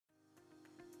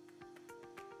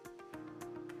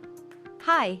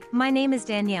Hi, my name is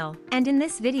Danielle, and in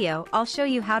this video I'll show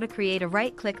you how to create a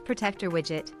right-click protector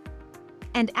widget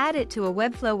and add it to a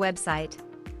Webflow website.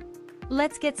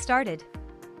 Let's get started.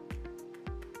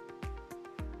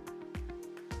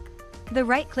 The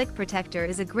right-click protector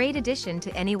is a great addition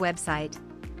to any website.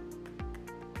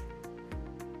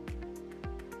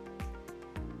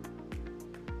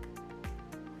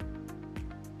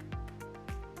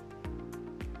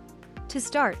 To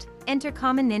start, enter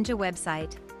Common Ninja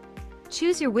website.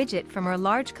 Choose your widget from our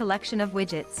large collection of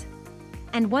widgets.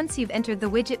 And once you've entered the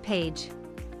widget page,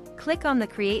 click on the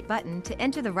Create button to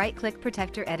enter the right-click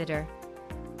protector editor.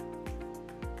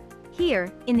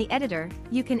 Here, in the editor,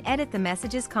 you can edit the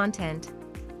message's content.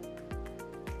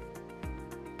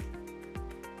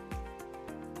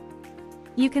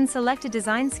 You can select a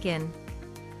design skin,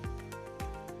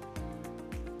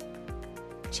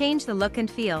 change the look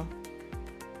and feel,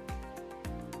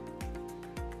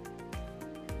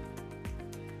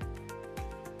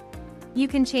 you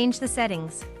can change the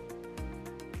settings,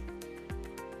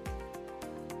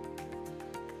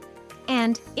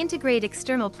 and integrate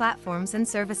external platforms and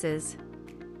services.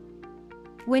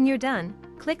 When you're done,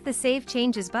 click the Save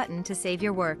Changes button to save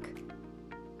your work.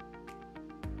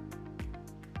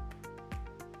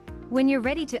 When you're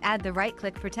ready to add the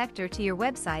right-click protector to your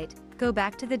website, go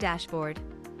back to the dashboard.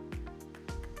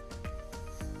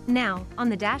 Now, on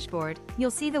the dashboard,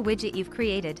 you'll see the widget you've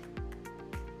created.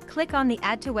 Click on the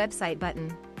Add to Website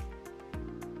button.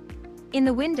 In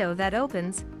the window that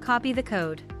opens, copy the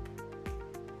code.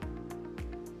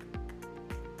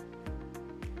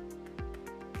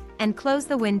 And close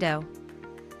the window.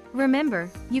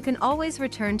 Remember, you can always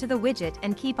return to the widget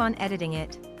and keep on editing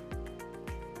it.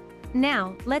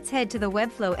 Now, let's head to the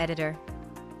Webflow editor.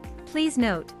 Please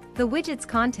note, the widget's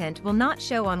content will not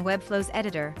show on Webflow's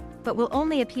editor, but will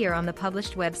only appear on the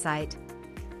published website.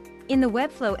 In the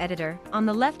Webflow editor, on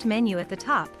the left menu at the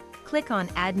top, click on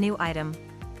Add New Item.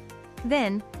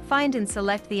 Then, find and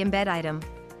select the embed item.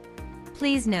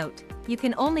 Please note, you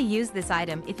can only use this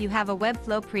item if you have a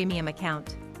Webflow Premium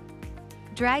account.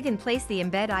 Drag and place the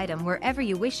embed item wherever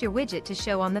you wish your widget to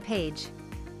show on the page.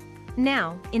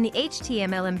 Now, in the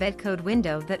HTML embed code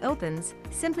window that opens,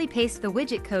 simply paste the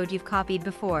widget code you've copied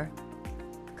before.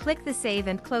 Click the Save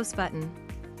and Close button.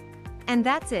 And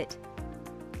that's it.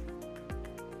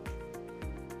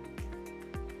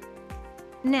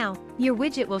 Now, your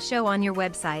widget will show on your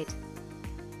website.